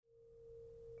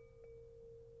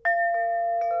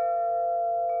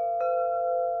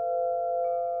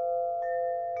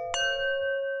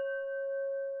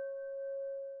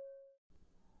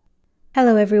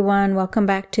Hello everyone, welcome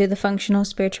back to the Functional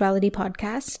Spirituality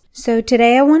Podcast. So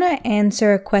today I want to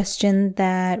answer a question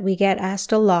that we get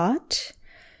asked a lot.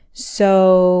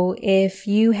 So if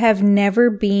you have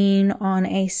never been on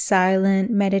a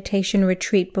silent meditation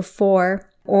retreat before,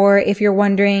 or if you're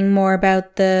wondering more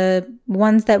about the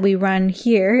ones that we run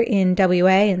here in WA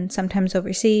and sometimes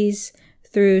overseas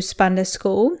through Spanda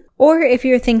School, or if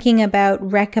you're thinking about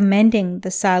recommending the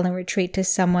silent retreat to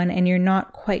someone and you're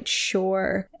not quite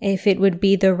sure if it would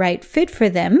be the right fit for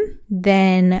them,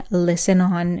 then listen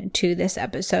on to this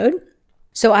episode.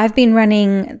 So I've been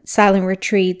running silent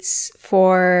retreats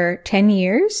for 10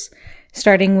 years,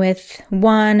 starting with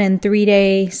 1 and 3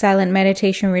 day silent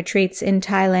meditation retreats in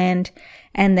Thailand,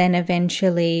 and then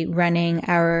eventually running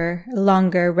our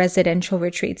longer residential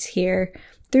retreats here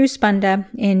through Spanda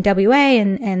in WA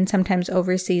and sometimes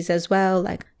overseas as well,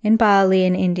 like in Bali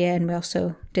and India, and we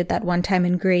also did that one time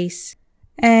in Greece.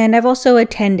 And I've also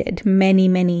attended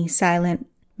many silent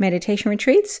meditation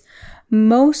retreats,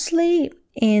 mostly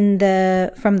from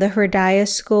the Hridaya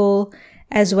School,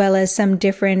 as well as some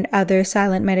different other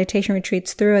silent meditation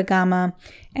retreats through Agama,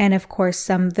 and of course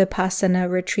some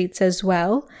Vipassana retreats as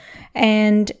well.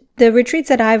 And the retreats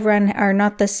that I've run are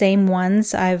not the same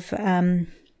ones.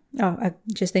 I'm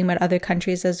just thinking about other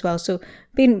countries as well. So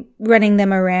been running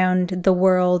them around the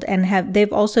world, and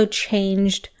they've also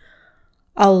changed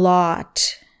a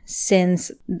lot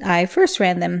since I first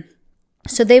ran them.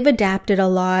 So they've adapted a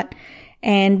lot.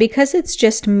 And because it's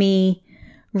just me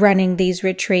running these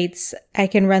retreats, I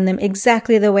can run them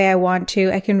exactly the way I want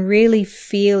to. I can really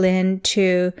feel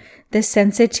into the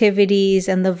sensitivities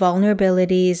and the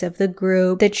vulnerabilities of the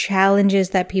group, the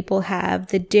challenges that people have,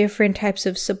 the different types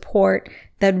of support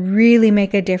that really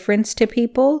make a difference to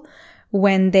people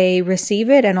when they receive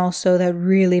it, and also that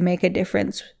really make a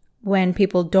difference when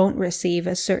people don't receive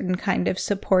a certain kind of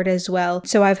support as well.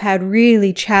 So I've had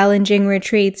really challenging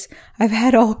retreats. I've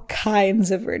had all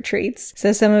kinds of retreats.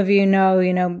 So some of you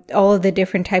know, all of the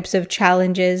different types of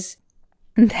challenges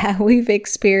that we've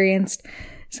experienced,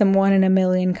 some 1 in a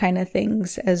million kind of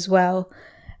things as well.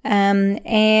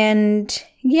 And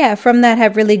yeah, from that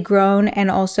have really grown and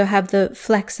also have the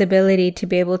flexibility to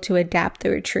be able to adapt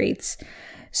the retreats.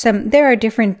 There are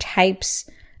different types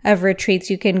of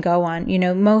retreats you can go on.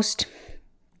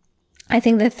 I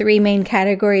think the 3 main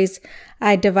categories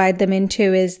I divide them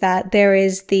into is that there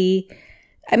is the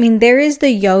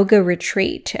yoga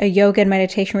retreat, a yoga and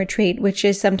meditation retreat, which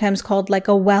is sometimes called like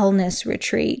a wellness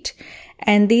retreat.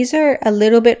 And these are a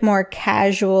little bit more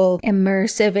casual,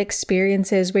 immersive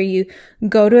experiences where you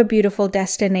go to a beautiful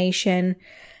destination.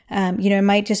 It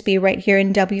might just be right here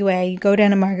in WA. You go down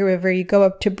to Margaret River, you go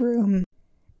up to Broome,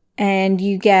 and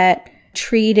you get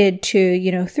treated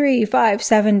to, 3, 5,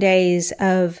 7 days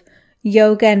of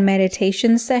yoga and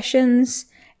meditation sessions,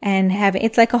 and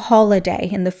it's like a holiday,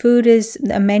 and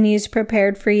the menu is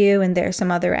prepared for you, and there are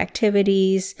some other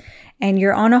activities, and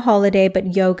you're on a holiday,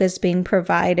 but yoga's being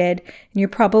provided, and you're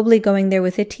probably going there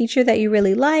with a teacher that you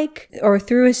really like, or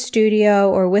through a studio,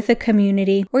 or with a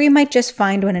community, or you might just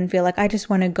find one and feel like, I just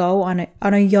want to go on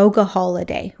a yoga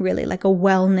holiday, really like a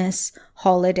wellness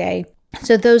holiday.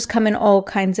 So those come in all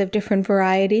kinds of different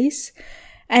varieties.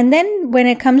 And then when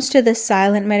it comes to the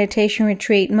silent meditation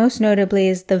retreat, most notably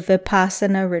is the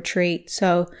Vipassana retreat.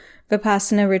 So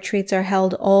Vipassana retreats are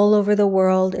held all over the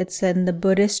world. It's in the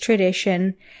Buddhist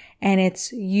tradition, and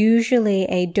it's usually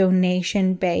a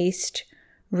donation-based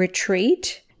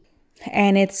retreat.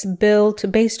 And it's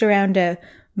based around a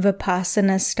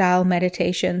Vipassana style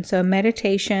meditation. So a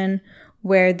meditation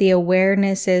where the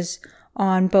awareness is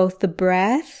on both the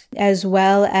breath as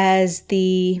well as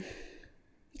the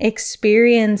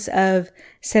experience of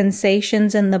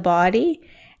sensations in the body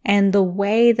and the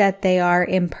way that they are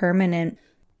impermanent.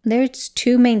 There's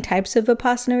 2 main types of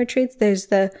Vipassana retreats. There's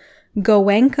the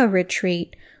Goenka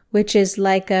retreat, which is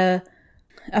like a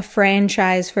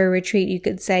franchise for a retreat, you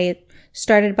could say. It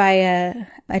started by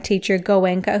a teacher,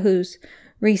 Goenka, who's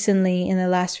recently in the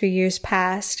last few years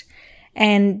passed.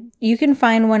 And you can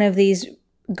find one of these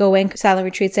Goenka silent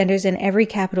retreat centers in every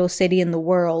capital city in the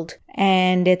world.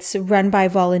 And it's run by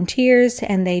volunteers,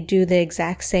 and they do the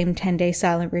exact same 10-day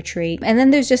silent retreat. And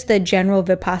then there's just the general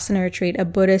Vipassana retreat, a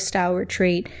Buddhist style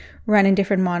retreat run in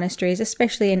different monasteries,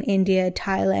 especially in India,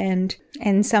 Thailand,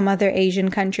 and some other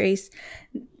Asian countries.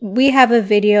 We have a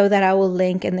video that I will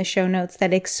link in the show notes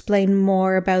that explain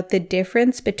more about the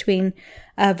difference between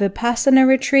a Vipassana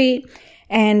retreat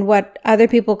and what other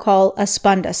people call a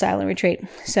Spanda silent retreat.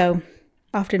 So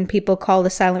often people call the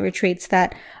silent retreats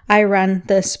that I run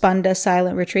the Spanda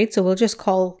silent retreat. So we'll just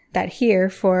call that here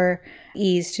for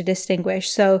ease to distinguish.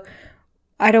 So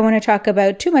I don't want to talk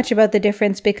about too much about the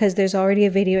difference because there's already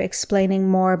a video explaining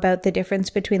more about the difference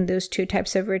between those two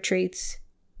types of retreats.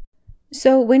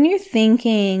 So when you're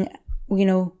thinking,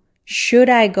 should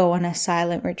I go on a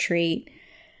silent retreat?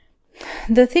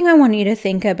 The thing I want you to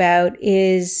think about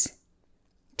is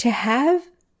to have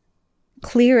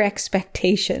clear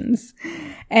expectations.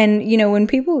 And, when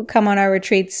people come on our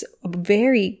retreats, a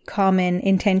very common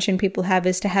intention people have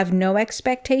is to have no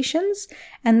expectations.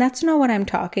 And that's not what I'm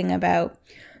talking about.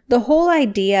 The whole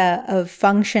idea of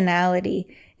functionality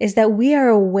is that we are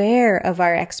aware of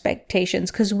our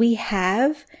expectations because we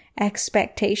have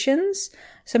expectations.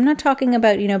 So I'm not talking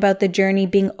about, about the journey,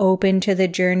 being open to the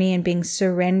journey and being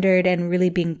surrendered and really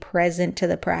being present to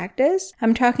the practice.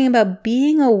 I'm talking about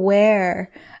being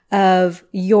aware of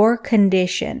your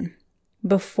condition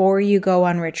before you go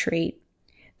on retreat.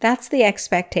 That's the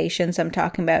expectations I'm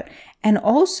talking about. And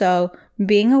also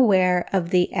being aware of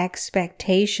the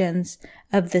expectations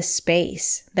of the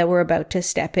space that we're about to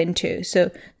step into. So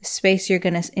the space you're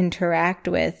going to interact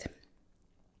with.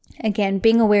 Again,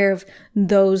 being aware of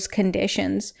those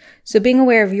conditions. So being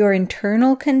aware of your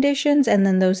internal conditions and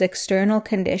then those external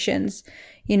conditions,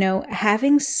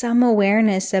 having some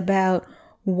awareness about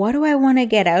what do I want to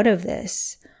get out of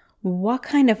this? What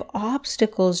kind of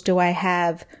obstacles do I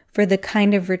have for the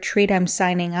kind of retreat I'm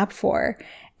signing up for?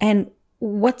 And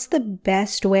what's the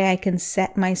best way I can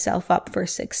set myself up for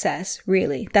success?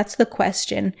 Really, that's the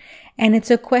question. And it's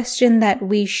a question that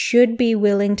we should be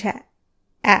willing to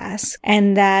ask,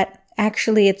 and that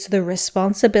actually it's the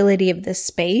responsibility of the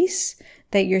space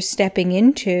that you're stepping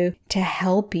into to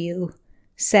help you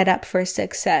set up for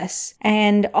success.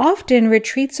 And often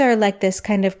retreats are like this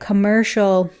kind of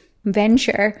commercial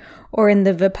venture, or in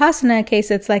the Vipassana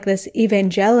case, it's like this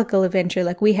evangelical adventure,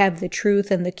 like we have the truth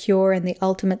and the cure and the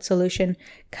ultimate solution,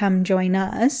 come join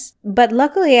us. But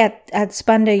luckily at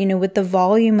Spanda, with the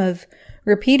volume of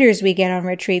repeaters we get on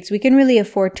retreats, we can really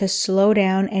afford to slow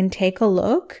down and take a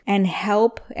look and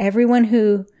help everyone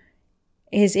who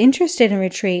is interested in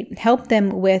retreat, help them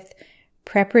with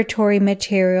preparatory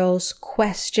materials,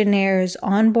 questionnaires,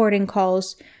 onboarding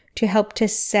calls to help to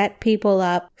set people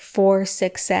up for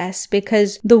success.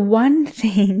 Because the one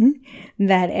thing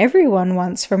that everyone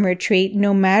wants from retreat,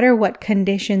 no matter what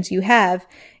conditions you have,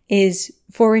 is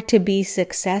for it to be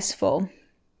successful.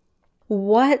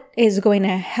 What is going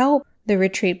to help the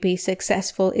retreat be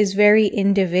successful is very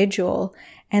individual,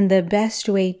 and the best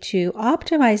way to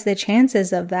optimize the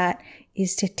chances of that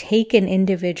is to take an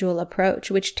individual approach,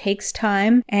 which takes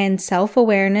time and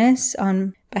self-awareness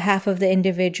on behalf of the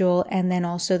individual, and then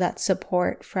also that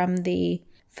support from the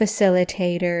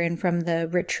facilitator and from the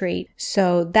retreat.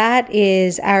 So that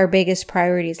is our biggest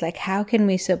priorities. Like, how can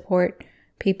we support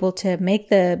people to make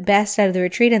the best out of the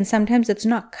retreat? And sometimes it's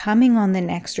not coming on the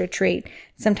next retreat.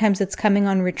 Sometimes it's coming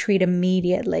on retreat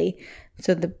immediately.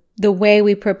 So the way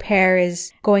we prepare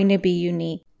is going to be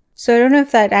unique. So I don't know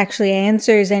if that actually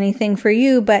answers anything for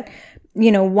you, but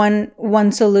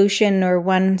one solution or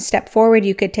one step forward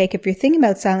you could take if you're thinking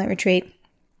about silent retreat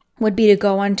would be to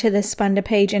go onto the Spanda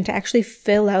page and to actually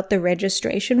fill out the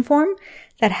registration form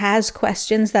that has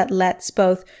questions that lets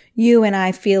both you and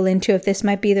I feel into if this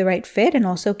might be the right fit, and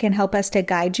also can help us to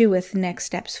guide you with next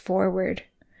steps forward.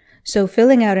 So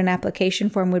filling out an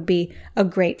application form would be a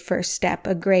great first step,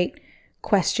 a great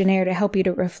questionnaire to help you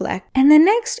to reflect. And the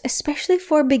next, especially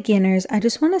for beginners, I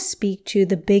just want to speak to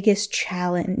the biggest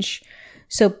challenge.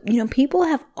 So, people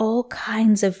have all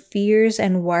kinds of fears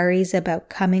and worries about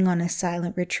coming on a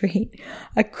silent retreat.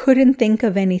 I couldn't think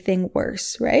of anything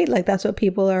worse, right? Like, that's what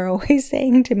people are always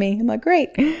saying to me. I'm like, great.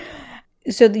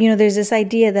 So, there's this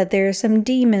idea that there are some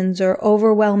demons or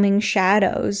overwhelming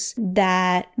shadows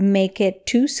that make it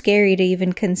too scary to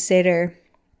even consider.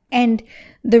 And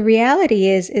the reality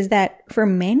is that for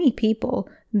many people,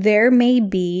 there may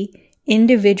be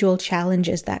individual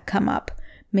challenges that come up.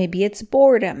 Maybe it's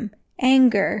boredom,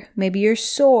 anger, maybe you're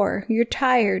sore, you're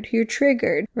tired, you're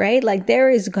triggered, right? Like, there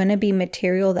is going to be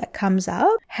material that comes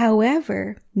up.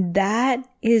 However, that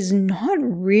is not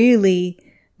really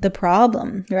the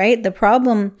problem, right? The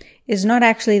problem is not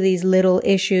actually these little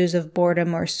issues of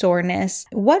boredom or soreness.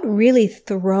 What really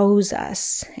throws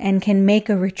us and can make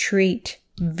a retreat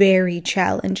very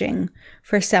challenging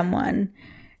for someone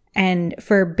and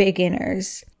for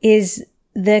beginners is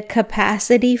the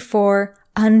capacity for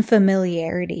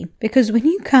unfamiliarity. Because when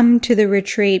you come to the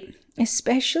retreat,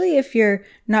 especially if you're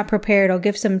not prepared, I'll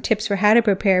give some tips for how to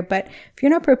prepare, but if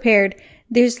you're not prepared,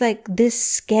 there's like this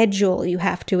schedule you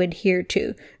have to adhere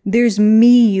to. There's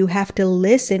me you have to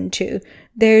listen to.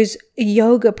 There's a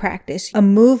yoga practice, a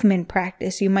movement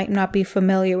practice you might not be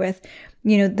familiar with.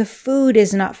 The food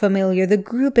is not familiar, the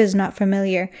group is not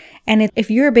familiar. And if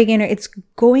you're a beginner, it's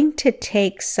going to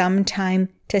take some time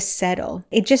to settle.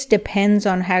 It just depends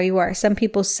on how you are. Some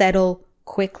people settle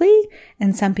quickly,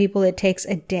 and some people it takes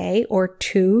a day or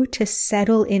two to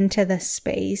settle into the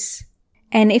space.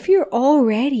 And if you're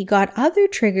already got other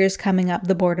triggers coming up,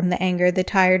 the boredom, the anger, the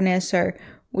tiredness, or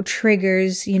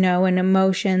triggers, and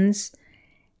emotions,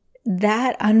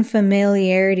 that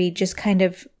unfamiliarity just kind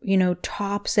of,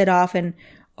 tops it off and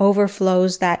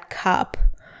overflows that cup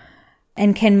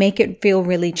and can make it feel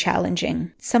really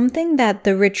challenging. Something that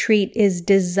the retreat is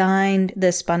designed, the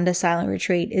Spanda Silent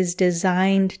Retreat is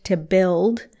designed to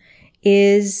build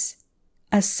is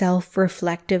a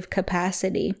self-reflective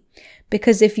capacity.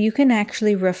 Because if you can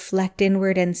actually reflect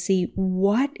inward and see,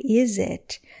 what is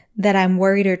it that I'm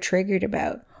worried or triggered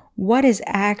about? What is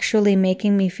actually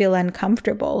making me feel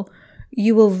uncomfortable?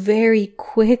 You will very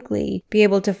quickly be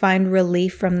able to find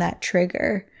relief from that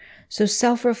trigger. So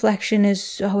self-reflection is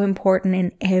so important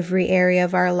in every area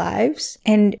of our lives.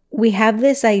 And we have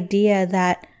this idea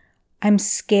that I'm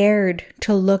scared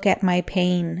to look at my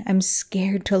pain. I'm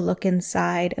scared to look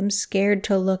inside. I'm scared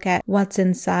to look at what's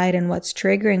inside and what's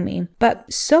triggering me.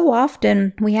 But so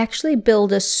often we actually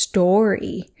build a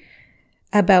story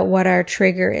about what our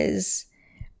trigger is.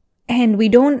 And we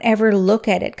don't ever look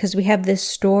at it because we have this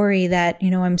story that,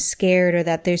 I'm scared or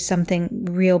that there's something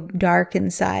real dark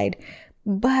inside.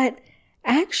 But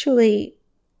actually,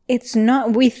 it's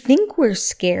not, we think we're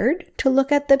scared to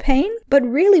look at the pain, but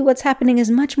really what's happening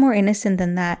is much more innocent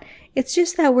than that. It's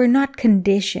just that we're not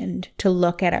conditioned to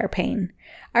look at our pain.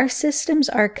 Our systems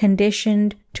are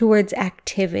conditioned towards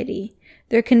activity.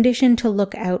 They're conditioned to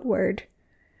look outward.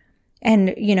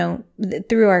 And,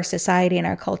 through our society and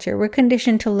our culture, we're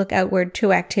conditioned to look outward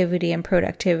to activity and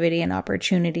productivity and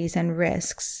opportunities and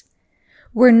risks.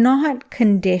 We're not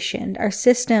conditioned. Our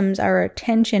systems, our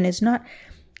attention is not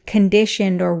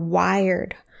conditioned or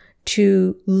wired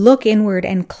to look inward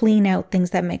and clean out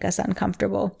things that make us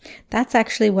uncomfortable. That's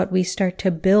actually what we start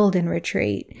to build in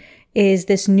retreat, is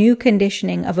this new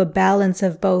conditioning of a balance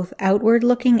of both outward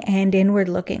looking and inward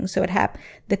looking. So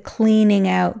the cleaning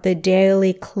out, the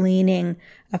daily cleaning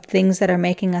of things that are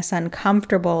making us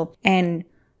uncomfortable and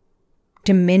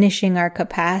diminishing our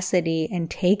capacity and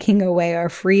taking away our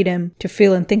freedom to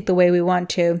feel and think the way we want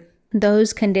to.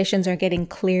 Those conditions are getting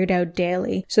cleared out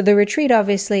daily. So the retreat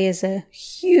obviously is a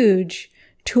huge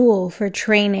tool for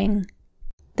training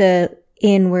the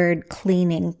inward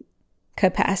cleaning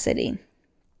capacity.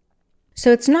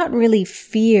 So it's not really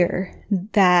fear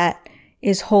that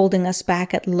is holding us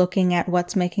back at looking at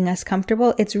what's making us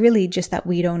comfortable. It's really just that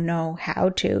we don't know how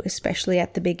to, especially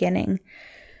at the beginning.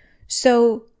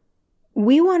 So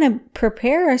we want to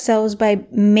prepare ourselves by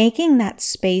making that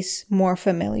space more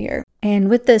familiar. And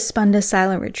with the Spanda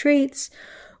Silent Retreats,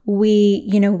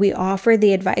 we offer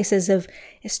the advices of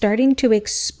starting to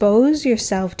expose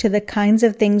yourself to the kinds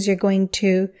of things you're going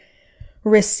to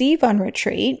receive on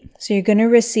retreat. So you're going to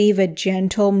receive a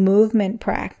gentle movement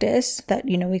practice that,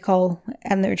 we call,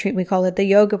 on the retreat, we call it the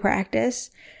yoga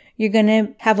practice. You're going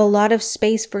to have a lot of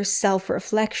space for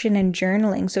self-reflection and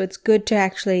journaling. So it's good to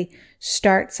actually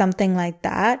start something like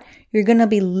that. You're going to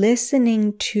be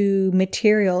listening to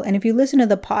material. And if you listen to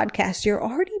the podcast, you're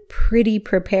already pretty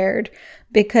prepared,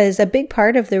 because a big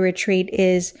part of the retreat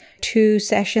is 2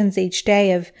 sessions each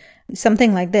day of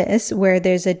something like this, where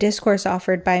there's a discourse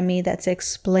offered by me that's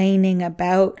explaining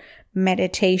about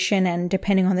meditation. And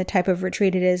depending on the type of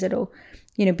retreat it is,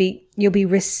 you'll be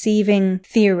receiving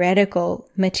theoretical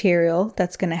material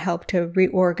that's going to help to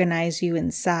reorganize you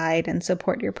inside and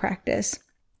support your practice.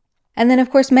 And then, of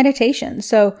course, meditation.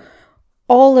 So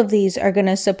all of these are going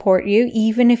to support you,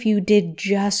 even if you did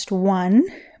just one.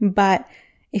 But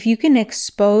if you can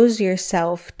expose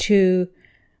yourself to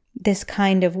this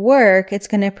kind of work, it's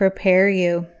going to prepare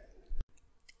you.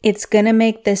 It's going to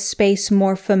make this space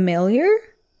more familiar,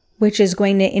 which is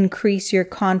going to increase your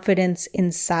confidence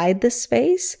inside the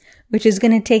space, which is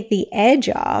going to take the edge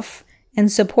off and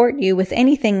support you with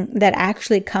anything that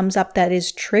actually comes up that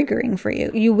is triggering for you.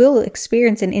 You will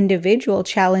experience an individual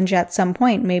challenge at some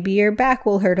point. Maybe your back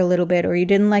will hurt a little bit, or you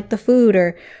didn't like the food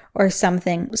or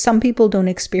something. Some people don't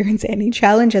experience any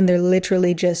challenge and they're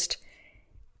literally just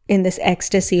in this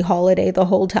ecstasy holiday the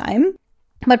whole time.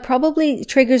 But probably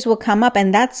triggers will come up,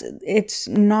 and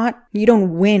you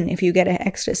don't win if you get an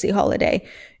ecstasy holiday.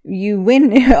 You win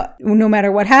no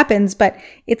matter what happens, but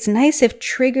it's nice if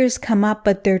triggers come up,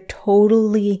 but they're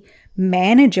totally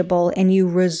manageable and you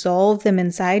resolve them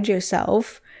inside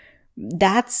yourself.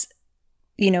 That's,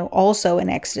 also an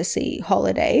ecstasy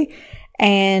holiday.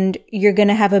 And you're going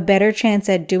to have a better chance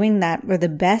at doing that, or the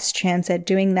best chance at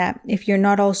doing that, if you're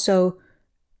not also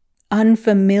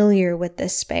unfamiliar with the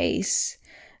space.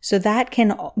 So that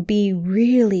can be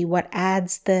really what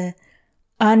adds the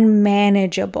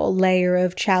unmanageable layer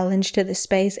of challenge to the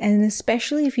space. And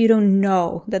especially if you don't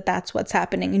know that that's what's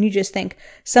happening and you just think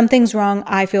something's wrong,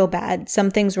 I feel bad.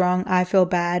 Something's wrong, I feel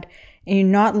bad. And you're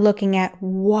not looking at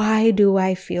why do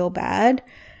I feel bad?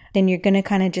 Then you're going to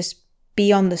kind of just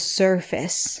be on the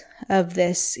surface of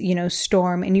this,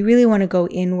 storm. And you really want to go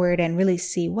inward and really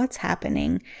see what's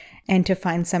happening and to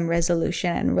find some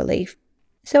resolution and relief.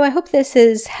 So I hope this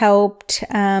has helped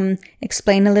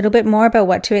explain a little bit more about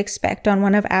what to expect on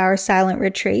one of our silent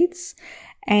retreats.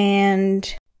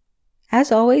 And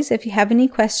as always, if you have any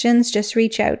questions, just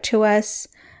reach out to us.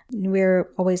 We're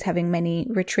always having many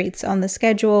retreats on the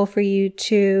schedule for you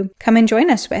to come and join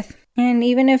us with. And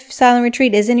even if silent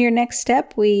retreat isn't your next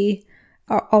step, we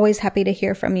are always happy to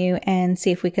hear from you and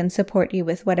see if we can support you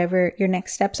with whatever your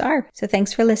next steps are. So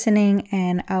thanks for listening,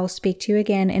 and I'll speak to you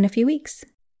again in a few weeks.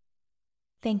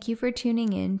 Thank you for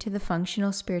tuning in to the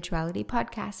Functional Spirituality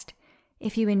Podcast.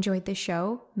 If you enjoyed the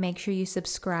show, make sure you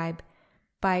subscribe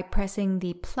by pressing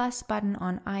the plus button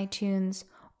on iTunes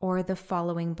or the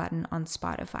following button on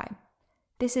Spotify.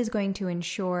 This is going to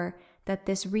ensure that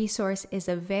this resource is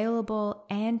available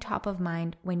and top of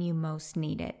mind when you most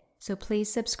need it. So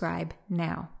please subscribe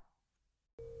now.